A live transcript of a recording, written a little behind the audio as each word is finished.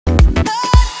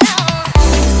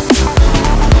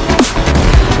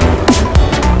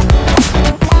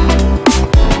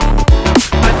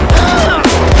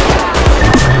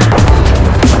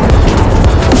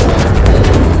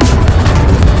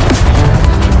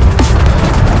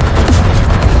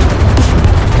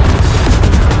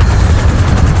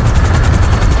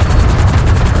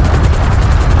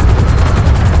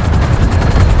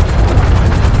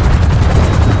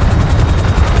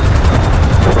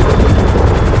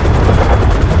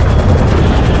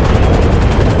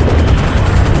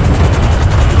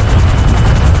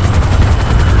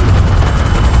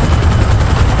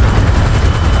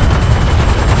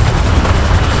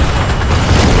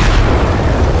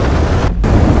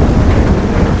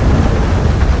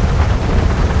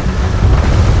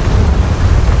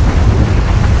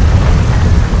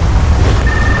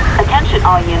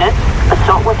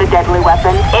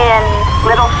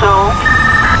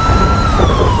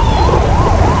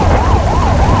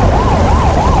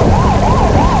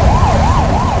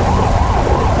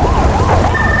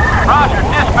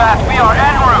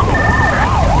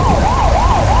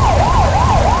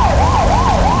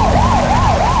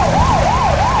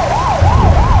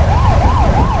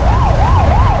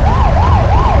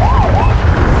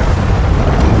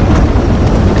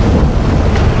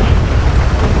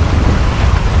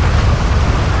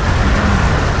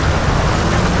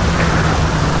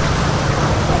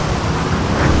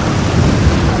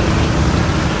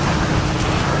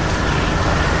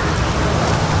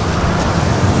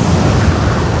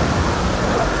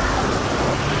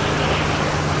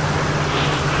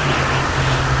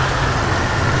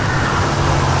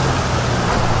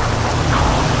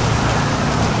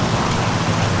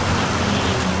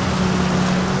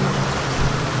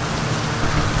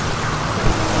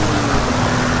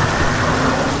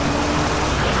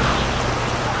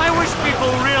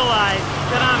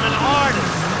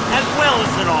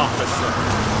an officer.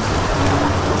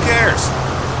 Who cares?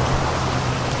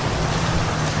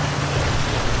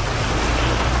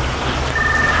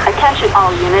 Attention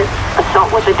all units.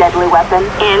 Assault with a deadly weapon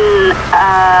in,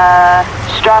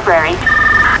 Strawberry.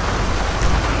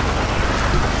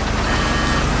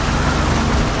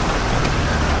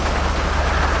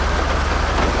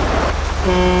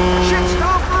 Shit,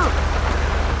 stopper!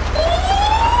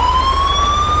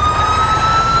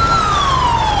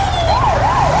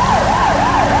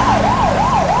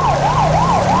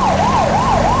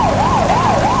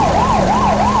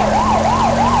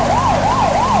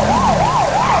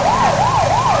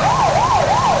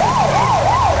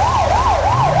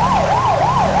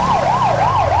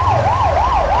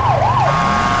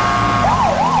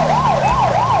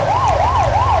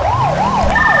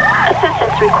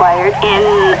 Required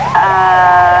in,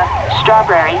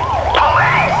 Strawberry.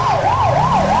 Police!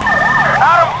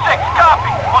 Adam 6, copy.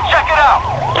 We'll check it out.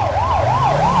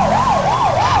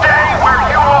 Stay where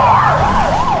you are.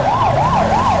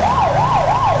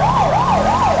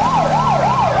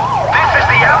 This is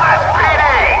the LSPD.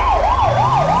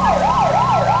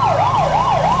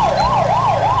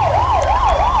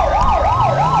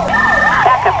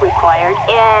 Backup required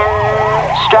in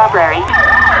Strawberry.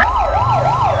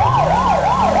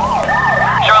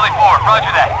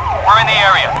 Roger that. We're in the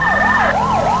area.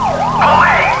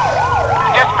 Police!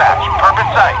 Dispatch, purpose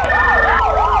sight.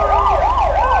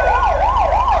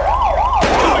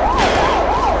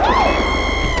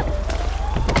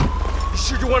 You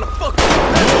sure you want to fuck with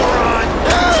that moron?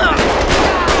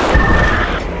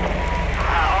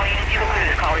 All units, you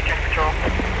can call return patrol.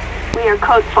 We are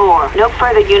code 4. No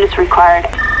further units required.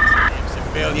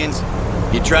 Civilians,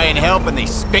 you try and help and they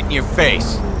spit in your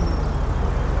face.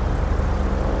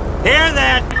 Hear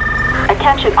that?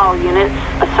 Attention all units.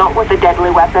 Assault with a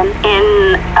deadly weapon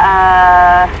in,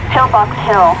 Pillbox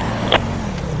Hill.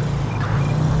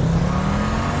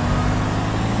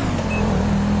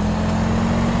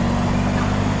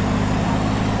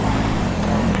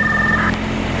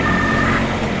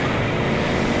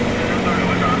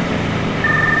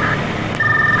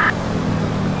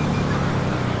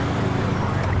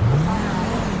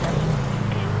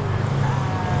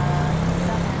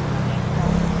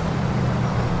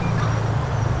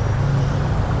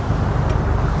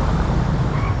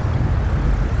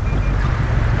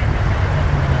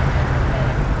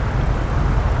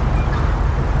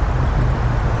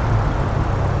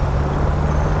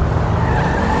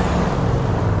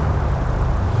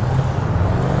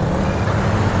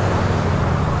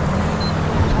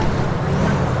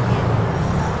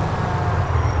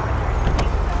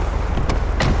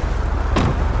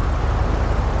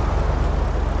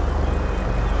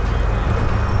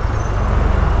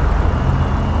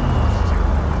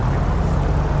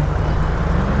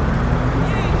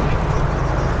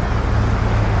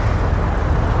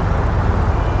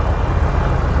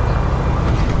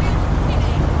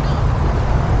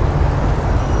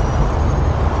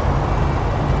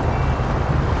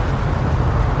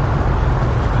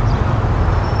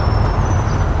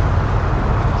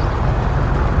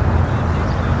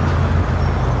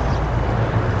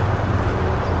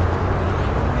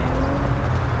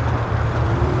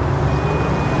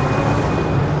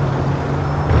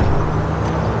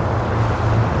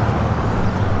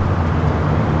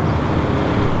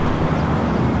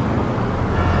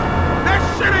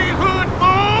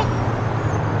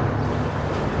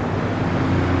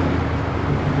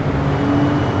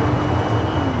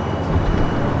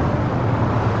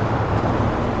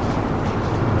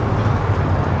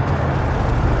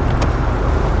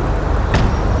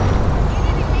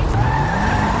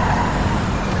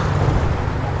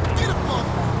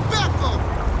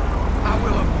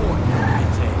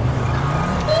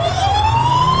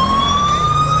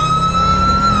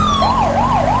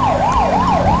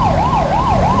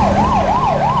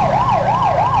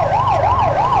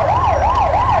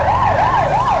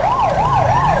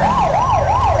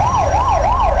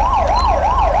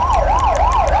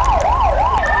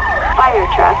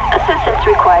 Assistance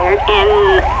required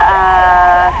in,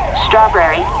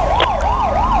 Strawberry.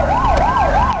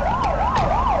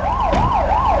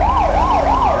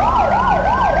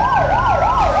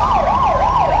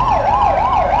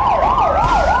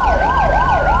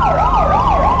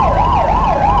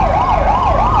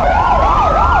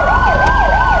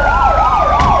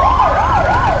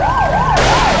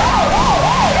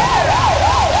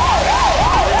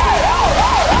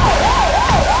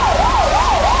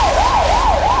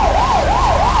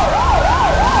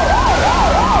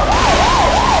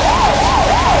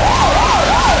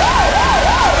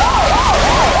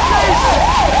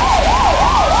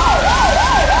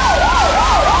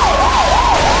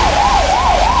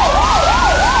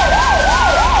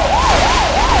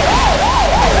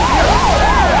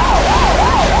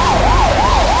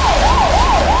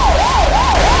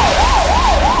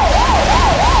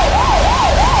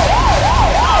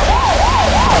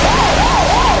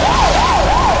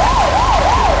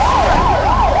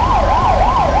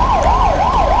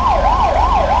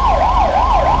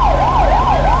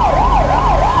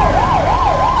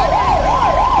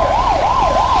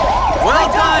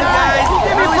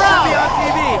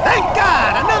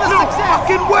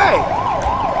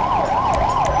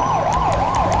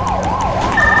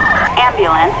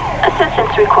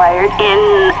 Assistance required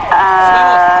in,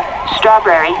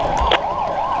 Strawberry.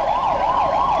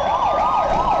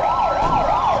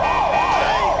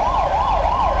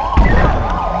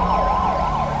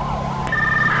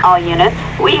 All units,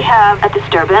 we have a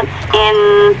disturbance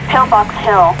in Pillbox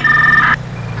Hill.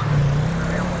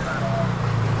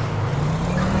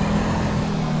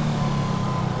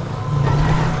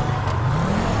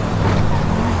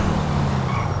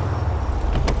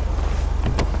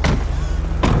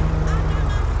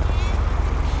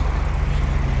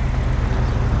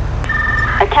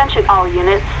 Attention all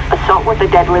units, assault with a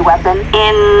deadly weapon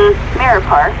in Mirror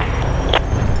Park.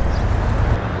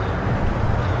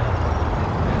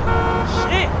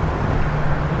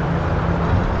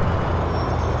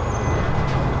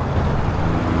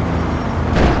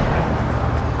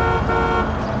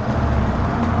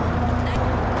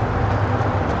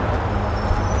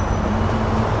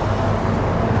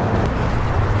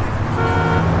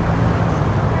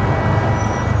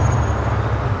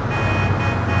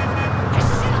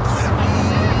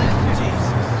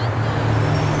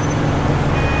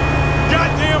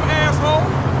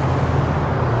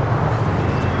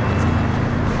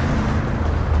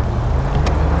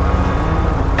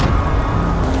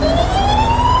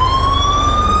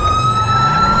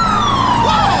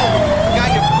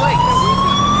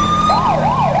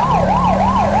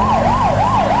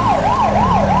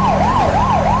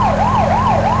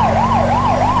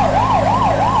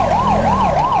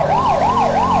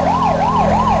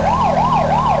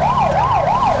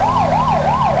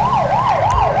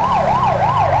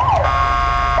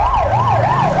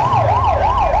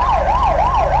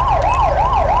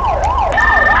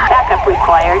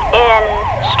 Required in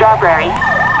Strawberry.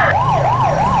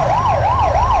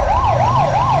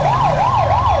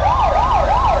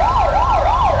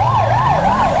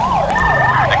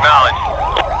 Acknowledge.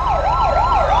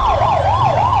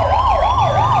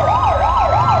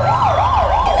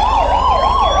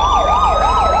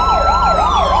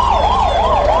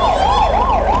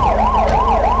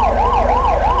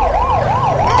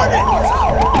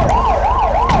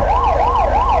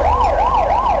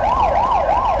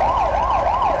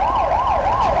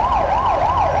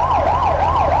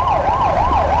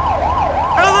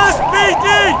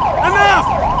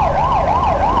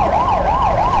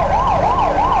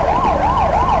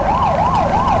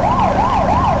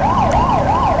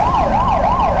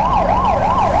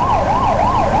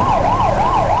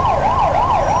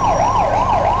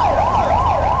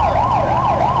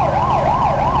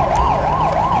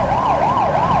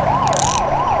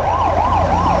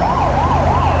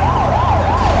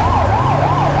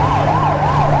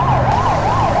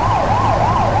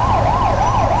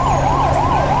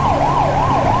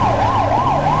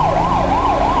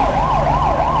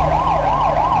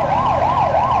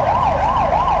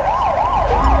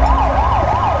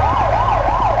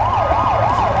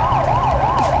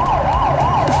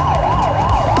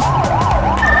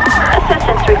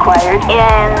 Required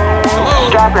in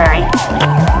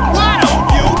Strawberry.